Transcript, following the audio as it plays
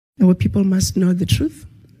Our people must know the truth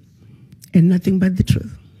and nothing but the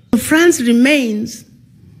truth. France remains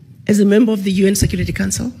as a member of the UN Security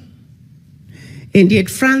Council, and yet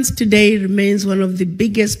France today remains one of the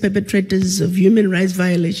biggest perpetrators of human rights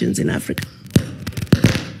violations in Africa.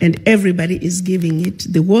 And everybody is giving it,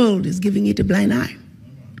 the world is giving it a blind eye.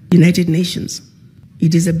 United Nations.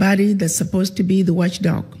 It is a body that's supposed to be the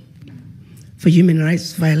watchdog for human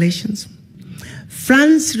rights violations.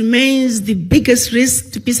 France remains the biggest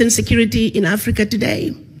risk to peace and security in Africa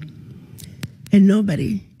today, and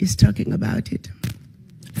nobody is talking about it.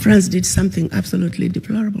 France did something absolutely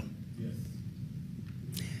deplorable.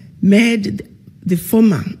 Made the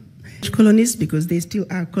former colonies, because they still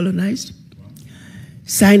are colonized,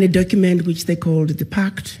 sign a document which they called the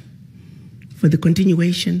Pact for the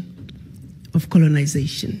Continuation of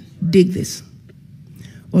Colonization. Dig this.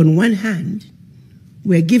 On one hand,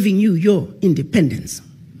 we're giving you your independence,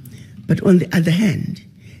 but on the other hand,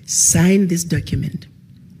 sign this document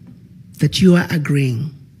that you are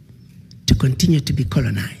agreeing to continue to be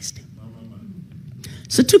colonized.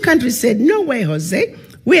 So two countries said, no way, Jose,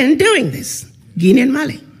 we aren't doing this, Guinea and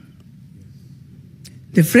Mali.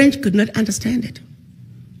 The French could not understand it.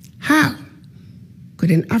 How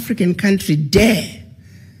could an African country dare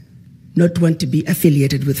not want to be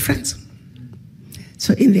affiliated with France?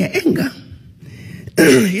 So in their anger,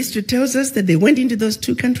 history tells us that they went into those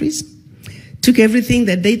two countries, took everything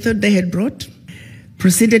that they thought they had brought,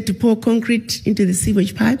 proceeded to pour concrete into the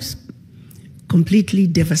sewage pipes, completely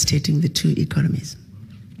devastating the two economies.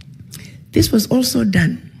 This was also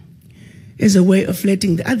done as a way of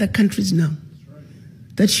letting the other countries know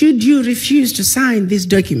that should you refuse to sign this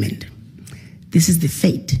document, this is the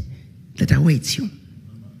fate that awaits you.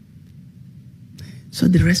 So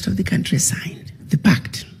the rest of the country signed the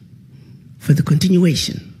Pact for the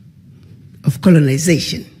Continuation of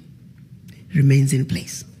Colonization remains in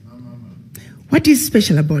place. What is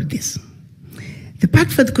special about this? The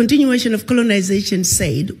Pact for the Continuation of Colonization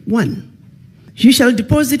said, 1, you shall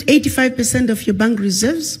deposit 85% of your bank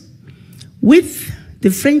reserves with the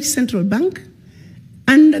French Central Bank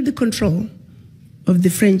under the control of the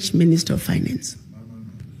French Minister of Finance.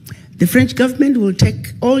 The French government will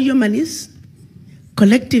take all your monies,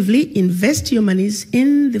 collectively invest your monies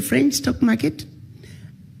in the French stock market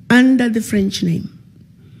under the French name.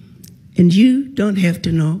 And you don't have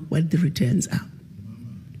to know what the returns are.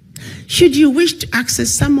 Should you wish to access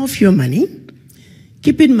some of your money,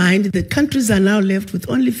 keep in mind that countries are now left with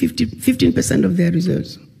only 15% of their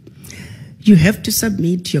reserves. You have to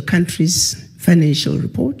submit your country's financial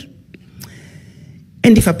report,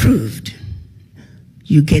 and if approved,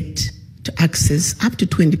 you get to access up to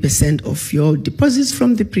 20% of your deposits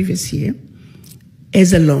from the previous year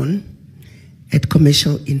as a loan at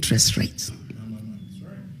commercial interest rates.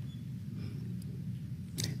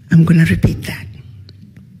 I'm going to repeat that.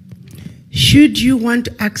 Should you want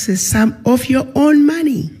to access some of your own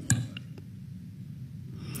money,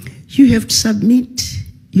 you have to submit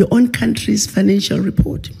your own country's financial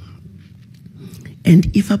report.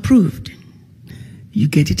 And if approved, you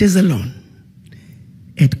get it as a loan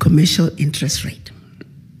at commercial interest rate.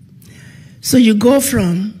 So you go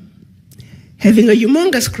from having a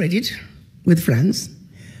humongous credit with France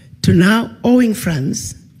to now owing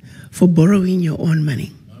France for borrowing your own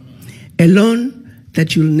money, a loan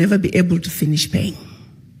that you'll never be able to finish paying.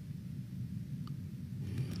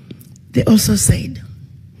 They also said,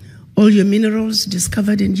 all your minerals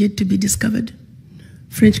discovered and yet to be discovered,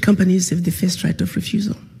 French companies have the first right of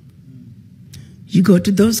refusal. You go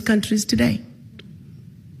to those countries today,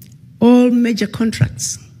 all major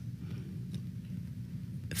contracts,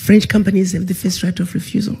 French companies have the first right of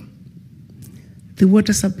refusal. The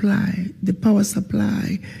water supply, the power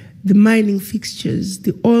supply, the mining fixtures,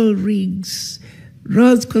 the oil rigs,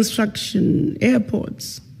 roads construction,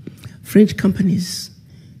 airports, French companies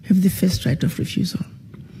have the first right of refusal.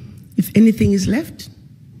 If anything is left,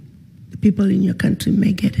 the people in your country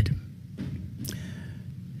may get it.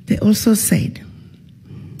 They also said,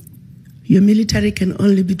 your military can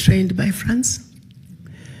only be trained by France.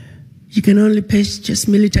 You can only purchase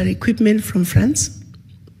military equipment from France.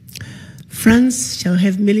 France shall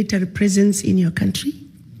have military presence in your country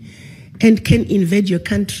and can invade your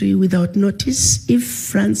country without notice if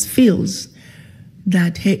France feels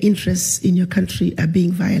that her interests in your country are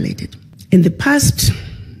being violated. In the past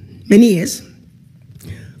many years,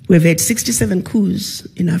 we've had 67 coups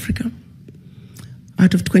in Africa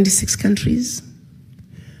out of 26 countries.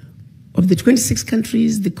 Of the 26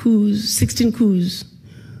 countries, the coups, 16 coups,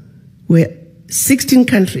 were 16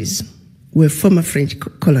 countries were former French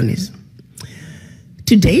colonies.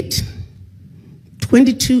 To date,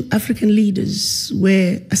 22 African leaders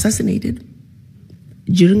were assassinated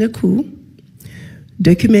during a coup,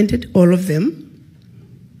 documented all of them.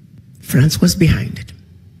 France was behind it,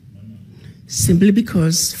 simply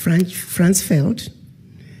because France felt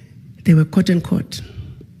they were quote-unquote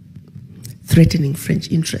threatening French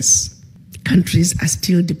interests. Countries are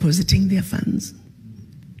still depositing their funds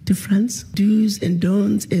to France. Do's and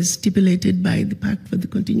don'ts as stipulated by the Pact for the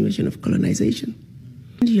Continuation of Colonization.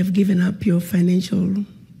 You have given up your financial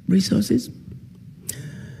resources.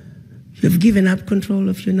 You have given up control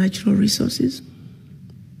of your natural resources.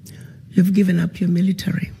 You have given up your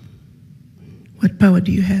military. What power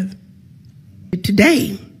do you have?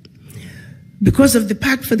 Today, because of the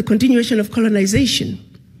Pact for the Continuation of Colonization,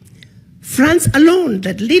 France alone,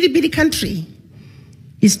 that little bitty country,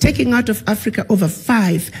 is taking out of Africa over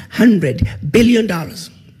 $500 billion.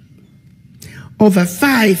 Over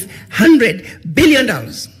 $500 billion.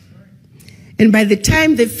 And by the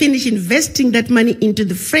time they finish investing that money into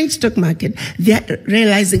the French stock market, they are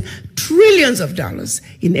realizing trillions of dollars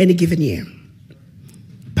in any given year.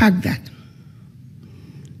 Park that.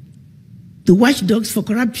 The watchdogs for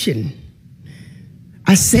corruption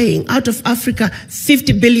are saying out of Africa,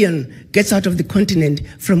 50 billion gets out of the continent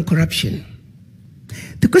from corruption.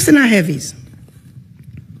 The question I have is,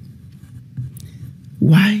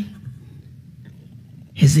 why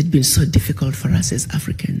has it been so difficult for us as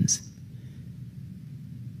Africans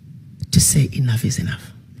to say enough is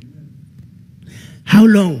enough? How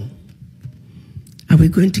long are we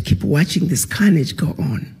going to keep watching this carnage go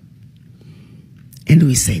on and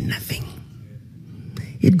we say nothing?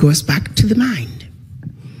 It goes back to the mind.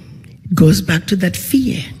 It goes back to that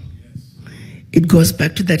fear. It goes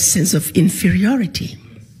back to that sense of inferiority.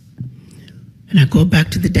 And I go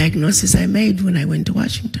back to the diagnosis I made when I went to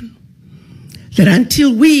Washington. That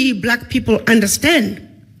until we black people understand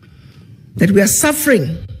that we are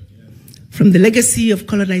suffering from the legacy of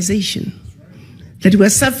colonization, that we are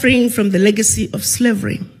suffering from the legacy of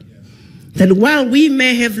slavery, that while we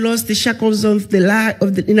may have lost the shackles of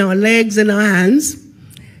in our legs and our hands,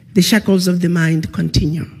 the shackles of the mind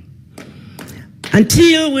continue.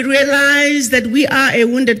 Until we realize that we are a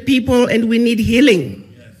wounded people and we need healing,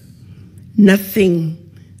 nothing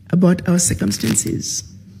about our circumstances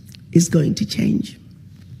is going to change.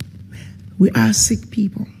 We are sick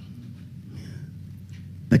people.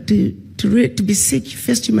 But to be sick,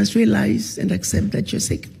 first you must realize and accept that you're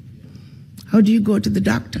sick. How do you go to the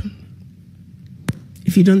doctor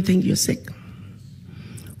if you don't think you're sick?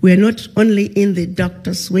 We are not only in the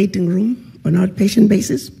doctor's waiting room on an outpatient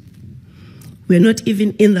basis. We are not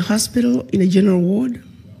even in the hospital in a general ward.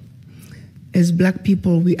 As black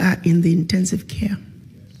people, we are in the intensive care.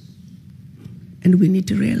 And we need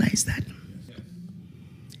to realize that.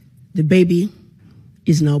 The baby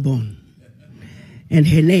is now born. And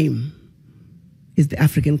her name is the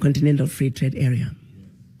African Continental Free Trade Area.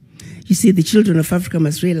 You see, the children of Africa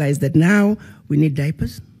must realize that now we need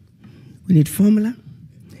diapers, we need formula.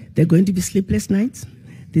 There are going to be sleepless nights.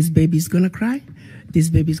 This baby is going to cry. This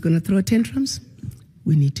baby is going to throw tantrums.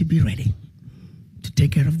 We need to be ready to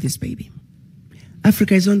take care of this baby.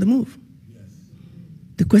 Africa is on the move.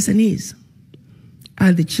 The question is,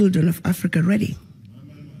 are the children of Africa ready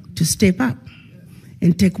to step up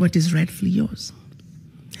and take what is rightfully yours?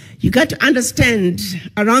 You got to understand,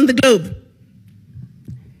 around the globe,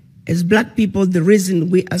 as black people, the reason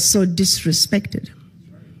we are so disrespected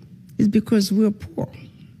is because we are poor.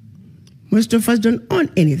 Most of us don't own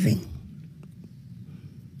anything.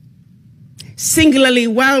 Singularly,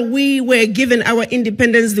 while we were given our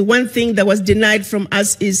independence, the one thing that was denied from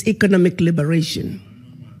us is economic liberation.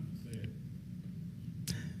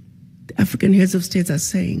 The African heads of states are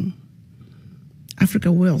saying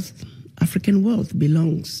African wealth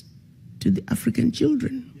belongs to the African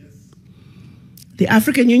children. The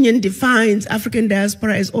African Union defines African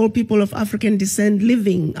diaspora as all people of African descent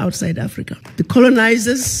living outside Africa. The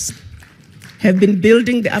colonizers have been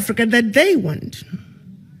building the Africa that they want.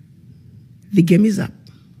 The game is up.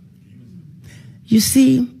 You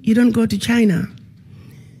see, you don't go to China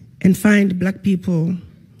and find black people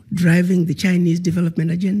driving the Chinese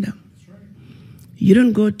development agenda. You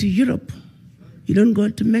don't go to Europe. You don't go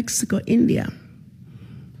to Mexico, India,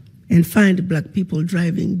 and find black people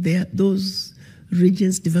driving those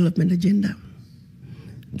regions' development agenda.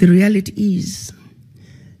 The reality is,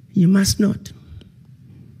 you must not,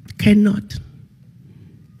 cannot,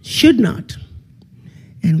 should not,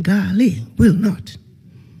 and golly, will not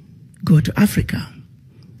go to Africa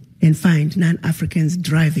and find non-Africans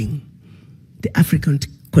driving the African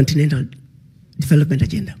continental development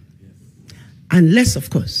agenda. Unless, of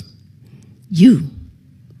course, you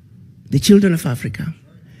the children of Africa,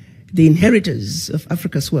 the inheritors of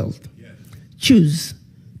Africa's wealth, choose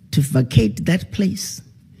to vacate that place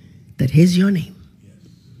that has your name,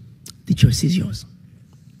 the choice is yours.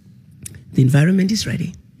 The environment is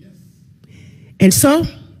ready. And so,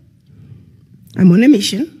 I'm on a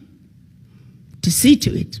mission to see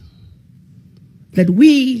to it that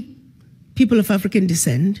we, people of African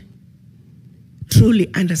descent,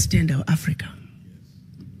 truly understand our Africa,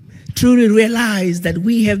 truly realize that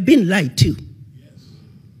we have been lied to,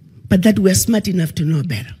 but that we're smart enough to know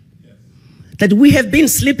better, that we have been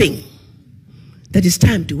sleeping, that it's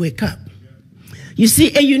time to wake up. You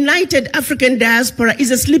see, a united African diaspora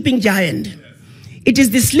is a sleeping giant. It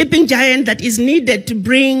is the sleeping giant that is needed to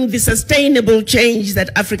bring the sustainable change that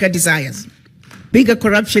Africa desires. Bigger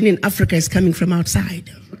corruption in Africa is coming from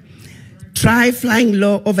outside. Try flying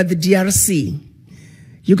low over the DRC.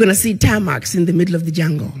 You're going to see tarmacs in the middle of the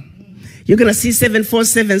jungle. You're going to see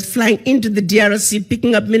 747s flying into the DRC,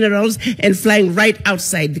 picking up minerals and flying right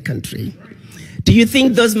outside the country. Do you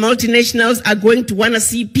think those multinationals are going to want to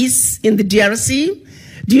see peace in the DRC?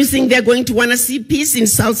 Do you think they're going to want to see peace in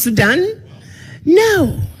South Sudan?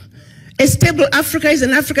 No. A stable Africa is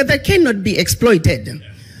an Africa that cannot be exploited.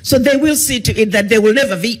 So they will see to it that there will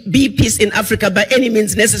never be peace in Africa by any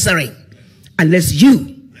means necessary, unless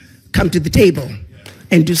you come to the table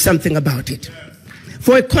and do something about it.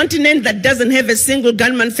 For a continent that doesn't have a single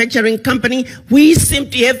gun manufacturing company, we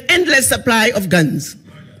simply have endless supply of guns.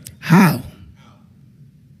 How?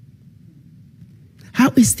 How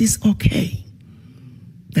is this okay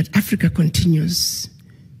that Africa continues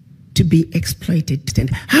to be exploited?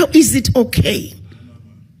 How is it okay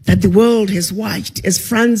that the world has watched as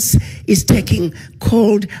France is taking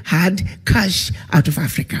cold, hard cash out of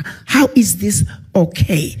Africa? How is this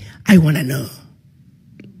okay? I want to know.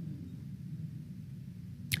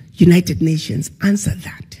 United Nations, answer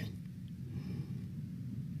that.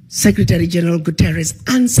 Secretary General Guterres,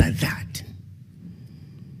 answer that.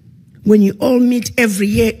 When you all meet every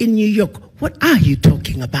year in New York, what are you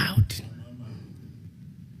talking about?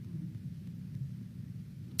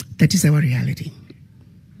 That is our reality.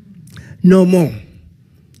 No more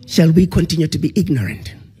shall we continue to be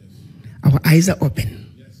ignorant. Our eyes are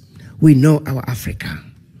open. We know our Africa.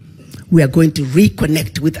 We are going to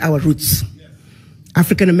reconnect with our roots.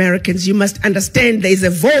 African Americans, you must understand there is a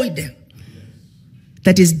void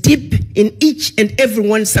that is deep in each and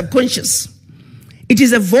everyone's subconscious. It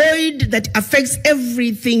is a void that affects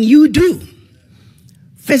everything you do.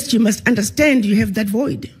 First, you must understand you have that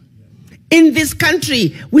void. In this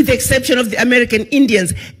country, with the exception of the American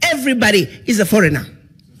Indians, everybody is a foreigner.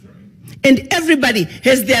 And everybody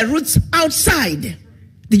has their roots outside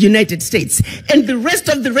the United States. And the rest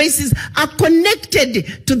of the races are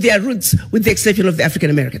connected to their roots, with the exception of the African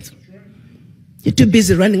Americans. You're too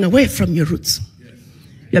busy running away from your roots.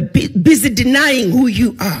 You're busy denying who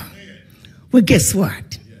you are. Well, guess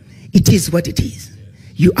what? It is what it is.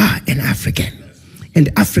 You are an African, and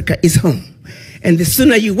Africa is home. And the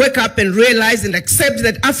sooner you wake up and realize and accept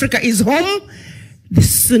that Africa is home, the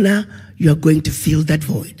sooner you're going to fill that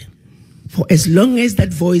void. For as long as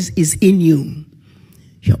that voice is in you,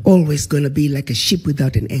 you're always going to be like a ship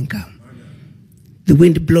without an anchor. The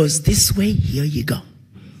wind blows this way, here you go.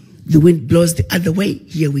 The wind blows the other way,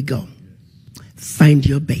 here we go. Find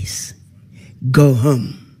your base. Go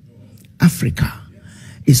home. Africa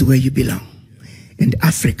is where you belong. And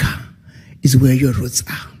Africa is where your roots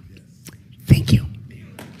are. Thank you.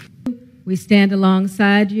 We stand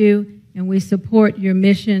alongside you and we support your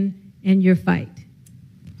mission and your fight.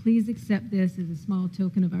 Please accept this as a small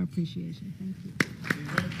token of our appreciation. Thank you.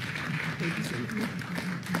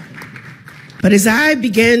 But as I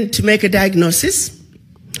began to make a diagnosis,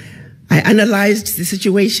 I analyzed the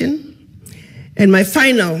situation, and my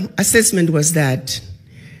final assessment was that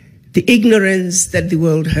the ignorance that the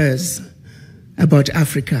world has about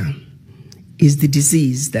Africa is the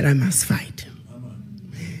disease that I must fight.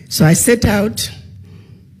 So I set out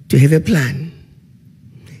to have a plan,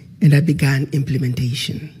 and I began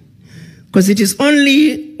implementation. Because it is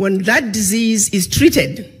only when that disease is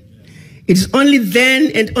treated, it is only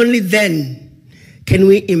then and only then can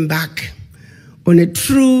we embark on a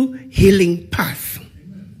true healing path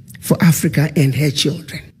for Africa and her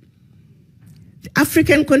children. The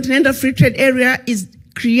African Continental Free Trade Area is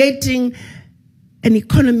creating an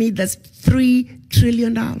economy that's $3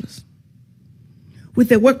 trillion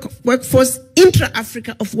with a workforce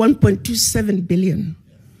intra-Africa of 1.27 billion.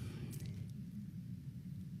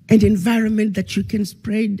 An environment that you can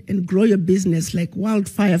spread and grow your business like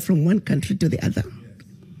wildfire from one country to the other.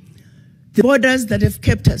 The borders that have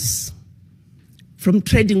kept us from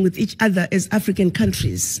trading with each other as African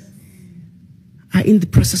countries are in the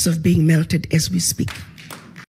process of being melted as we speak.